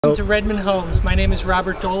Welcome to Redman Homes. My name is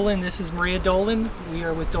Robert Dolan. This is Maria Dolan. We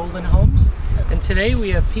are with Dolan Homes. And today we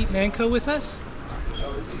have Pete Manco with us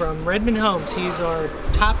from Redman Homes. He's our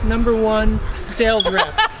top #1 sales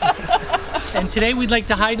rep. And today we'd like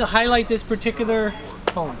to highlight this particular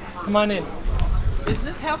home. Come on in. Does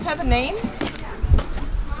this house have a name?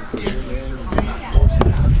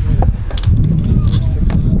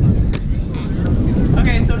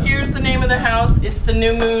 Okay, so here's the name of the house. It's the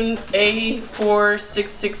New Moon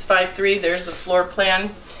A46653. There's a floor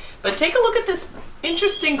plan. But take a look at this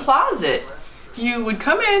interesting closet. You would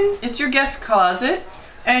come in, it's your guest closet,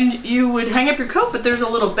 and you would hang up your coat, but there's a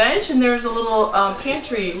little bench and there's a little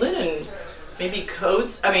pantry linen. Maybe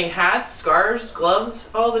coats, hats, scarves, gloves,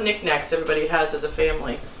 all the knickknacks everybody has as a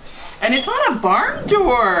family. And it's on a barn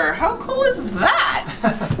door. How cool is that?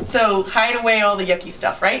 So hide away all the yucky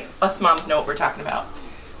stuff, right? Us moms know what we're talking about.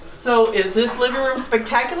 So is this living room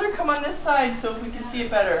spectacular? Come on this side so we can see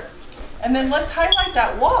it better. And then let's highlight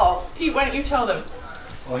that wall. Pete, why don't you tell them?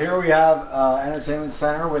 Well, here we have entertainment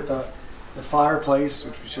center with the fireplace,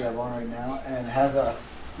 which we should have on right now, and it has a,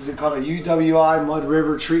 is it called a UWI mud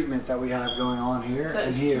river treatment that we have going on here That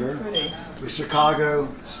and is here. so pretty. With Chicago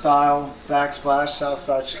style backsplash,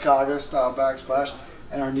 Southside Chicago style backsplash,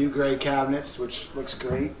 and our new gray cabinets, which looks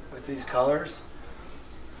great with these colors.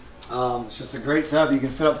 It's just a great setup. You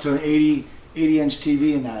can fit up to an 80-inch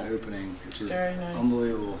TV in that opening, which is Very nice.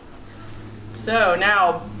 unbelievable. So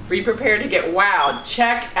now be prepared to get wowed.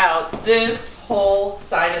 Check out this whole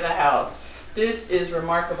side of the house. This is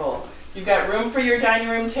remarkable. You've got room for your dining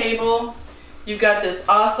room table. You've got this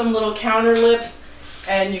awesome little counter lip,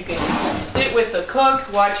 and you can sit with the cook,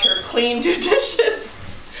 watch her clean, do dishes,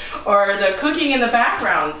 or the cooking in the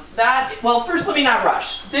background. Well, first let me not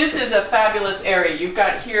rush. This is a fabulous area. You've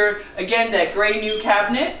got here, again, that gray new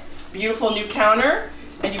cabinet, beautiful new counter,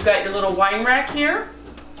 and you've got your little wine rack here.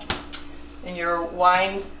 And your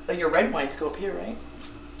wines, your red wines go up here, right?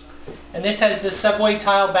 And this has the subway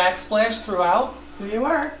tile backsplash throughout. Here you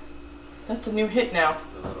are. That's a new hit now.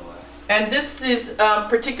 And this is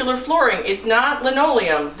particular flooring. It's not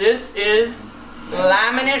linoleum. This is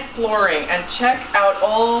laminate flooring. And check out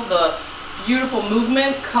all the beautiful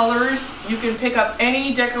movement, colors. You can pick up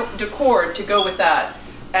any decor to go with that.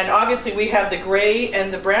 And obviously we have the gray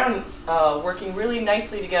and the brown working really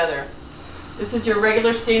nicely together. This is your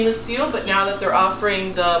regular stainless steel, but now that they're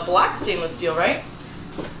offering the black stainless steel, right?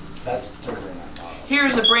 That's particularly nice.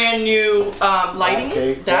 Here's a brand new lighting.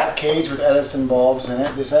 Black cage with Edison bulbs in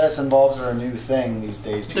it. This Edison bulbs are a new thing these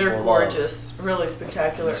days. They're gorgeous, really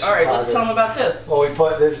spectacular. All right, let's tell them about this. Well, we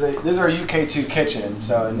put this is our UK2 kitchen.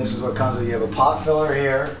 So, and this is what comes with. You have a pot filler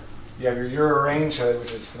here. You have your Euro range hood,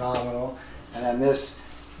 which is phenomenal, and then this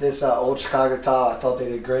old Chicago tile. I thought they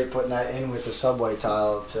did great putting that in with the subway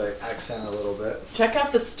tile to accent a little bit. Check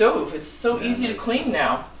out the stove. It's so easy to clean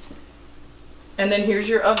now. And then here's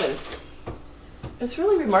your oven. It's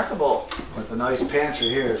really remarkable. With a nice pantry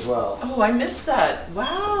here as well. Oh, I missed that.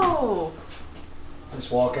 Wow. This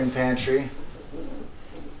walk-in pantry.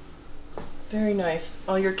 Very nice.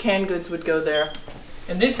 All your canned goods would go there.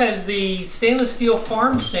 And this has the stainless steel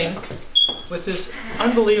farm sink with this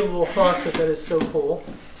unbelievable faucet that is so cool.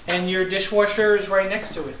 And your dishwasher is right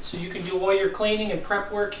next to it. So you can do all your cleaning and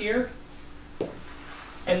prep work here.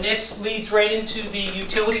 And this leads right into the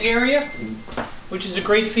utility area, which is a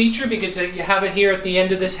great feature because you have it here at the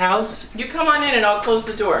end of this house. You come on in and I'll close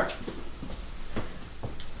the door.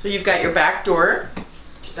 So you've got your back door.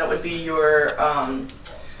 That would be your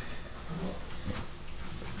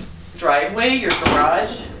driveway, your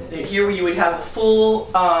garage. Here you would have a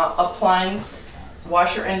full appliance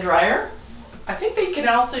washer and dryer. I think they can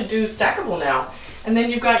also do stackable now. And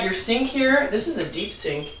then you've got your sink here. This is a deep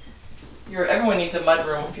sink. Everyone needs a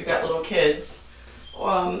mudroom if you've got little kids.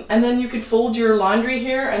 And then you could fold your laundry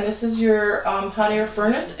here, and this is your hot air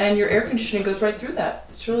furnace, and your air conditioning goes right through that.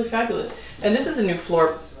 It's really fabulous. And this is a new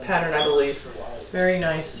floor pattern, I believe. Very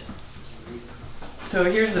nice. So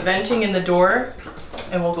here's the venting in the door,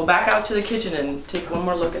 and we'll go back out to the kitchen and take one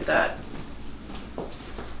more look at that.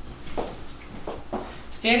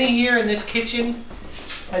 Standing here in this kitchen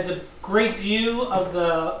has a great view of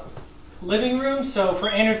the living room. So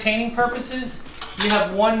for entertaining purposes, you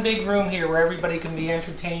have one big room here where everybody can be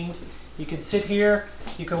entertained. You can sit here,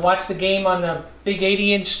 you can watch the game on the big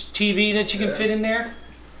 80-inch TV that you can fit in there.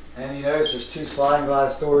 And you notice there's 2 sliding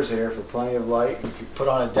glass doors here for plenty of light. If you put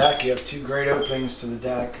on a deck, you have 2 great openings to the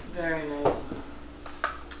deck. Very nice.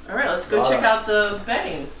 All right, let's go check out the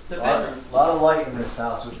bedrooms. A lot of light in this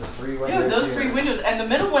house with the 3 windows. Yeah, those here. 3 windows, and the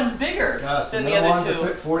middle one's bigger than the other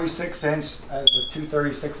 2. 46-inch with 2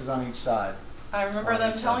 36s on each side. I remember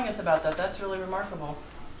them telling us about that. That's really remarkable.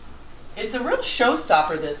 It's a real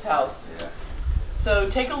showstopper, this house. Yeah. So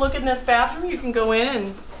take a look in this bathroom. You can go in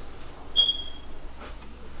and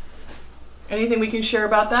anything we can share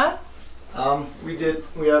about that?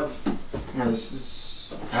 We have,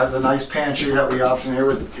 this has a nice pantry that we option here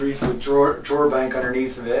with drawer bank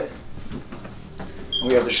underneath of it.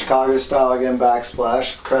 We have the Chicago style again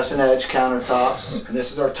backsplash, crescent edge countertops, and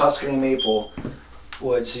this is our Tuscany maple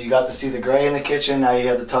wood. So you got to see the gray in the kitchen. Now you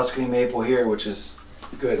have the Tuscany maple here, which is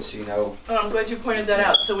good. So you know. Oh, I'm glad you pointed that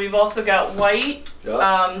out. So we've also got white.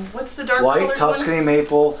 Yep. What's the dark white Tuscany one?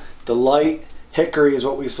 maple. The light hickory is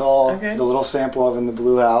what we saw Okay. the little sample of in the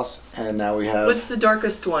blue house, and now we have. What's the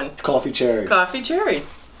darkest one? Coffee cherry. Coffee cherry.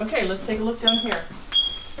 Okay, let's take a look down here.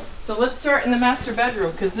 So let's start in the master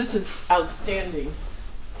bedroom because this is outstanding.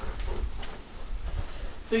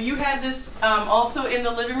 So you had this also in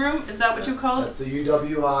the living room? Is that what you call it? That's the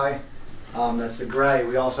UWI. That's the gray.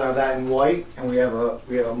 We also have that in white, and we have a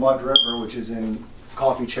mud river, which is in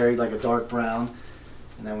coffee cherry, like a dark brown.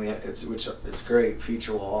 And then it's great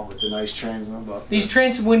feature wall with the nice transom. These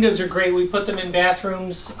transom windows are great. We put them in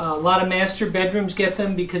bathrooms. A lot of master bedrooms get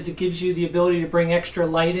them because it gives you the ability to bring extra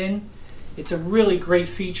light in. It's a really great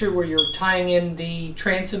feature where you're tying in the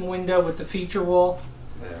transom window with the feature wall.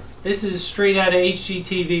 Yeah. This is straight out of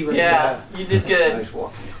HGTV right now. Yeah, you did good. Nice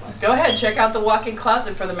walk-in closet. Go ahead, check out the walk-in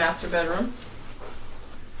closet for the master bedroom.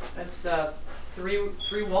 That's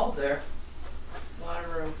three walls there. A lot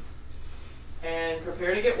of room. And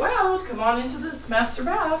prepare to get wowed. Come on into this master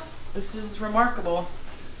bath. This is remarkable.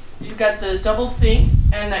 You've got the double sinks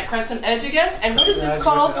and that crescent edge again. And what is this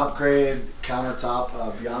called? An upgraded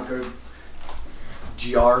countertop, Bianco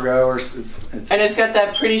Giargo, or it's. And it's got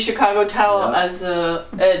that pretty Chicago towel as a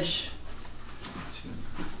edge.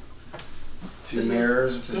 Two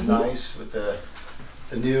mirrors, which is nice with the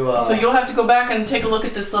new. So you'll have to go back and take a look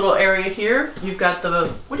at this little area here. You've got the,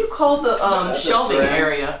 what do you call the shelving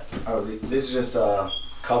area? Oh, this is just a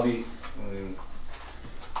cubby,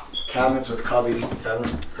 cabinets with cubby,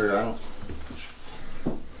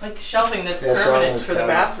 Like shelving that's shelving permanent with for the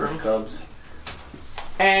bathroom. with cubs.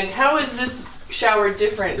 And how is this shower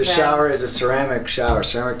different The than... shower is a ceramic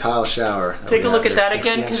tile shower. Take a look at that 60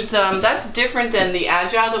 again, because that's different than the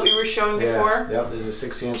Agile that we were showing before. Yep, there's a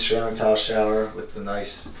 60-inch ceramic tile shower with the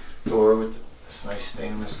nice door with this nice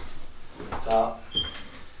stainless top.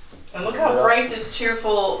 And look how bright this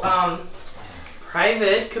cheerful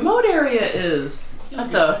private commode area is.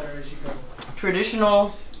 That's a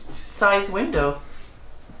traditional size window.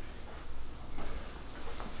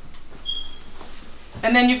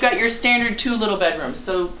 And then you've got your standard 2 little bedrooms.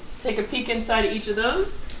 So take a peek inside of each of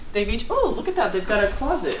those. They've each, oh, look at that. They've got a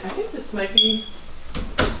closet. I think this might be,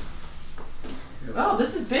 oh,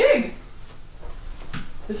 this is big.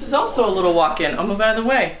 This is also a little walk-in. I'll move out of the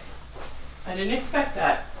way. I didn't expect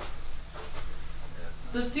that.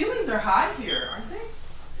 The ceilings are high here, aren't they?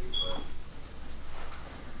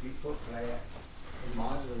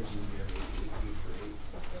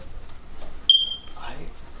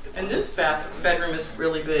 And this bedroom is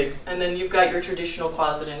really big. And then you've got your traditional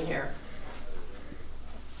closet in here.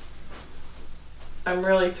 I'm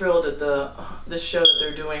really thrilled at this show that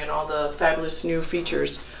they're doing and all the fabulous new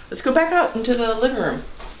features. Let's go back out into the living room.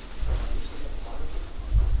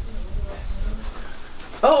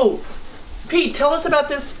 Oh, Pete, tell us about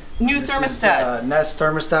this new thermostat. Nest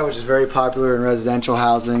thermostat, which is very popular in residential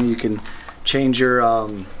housing. You can change your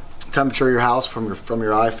temperature of your house from your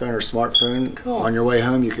iPhone or smartphone. Cool. On your way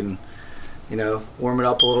home, you can, warm it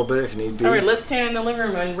up a little bit if you need be. All right, let's stand in the living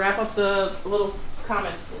room and wrap up the little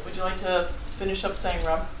comments. Would you like to finish up saying,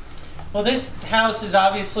 Rob? Well, this house is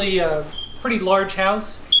obviously a pretty large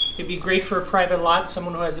house. It'd be great for a private lot,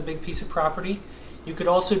 someone who has a big piece of property. You could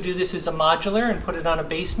also do this as a modular and put it on a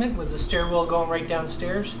basement with a stairwell going right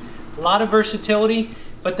downstairs. A lot of versatility,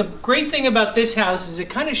 but the great thing about this house is it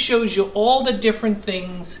kind of shows you all the different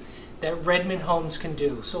things that Redman Homes can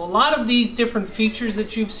do. So a lot of these different features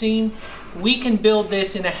that you've seen, we can build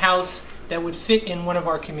this in a house that would fit in one of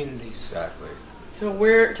our communities. Exactly. So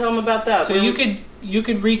tell them about that. So you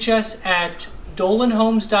could reach us at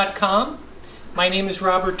dolanhomes.com. My name is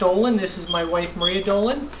Robert Dolan. This is my wife Maria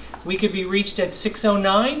Dolan. We could be reached at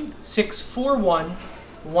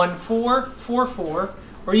 609-641-1444,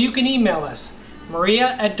 or you can email us,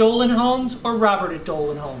 Maria at Dolan Homes or Robert at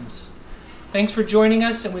Dolan Homes. Thanks for joining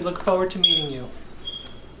us, and we look forward to meeting you.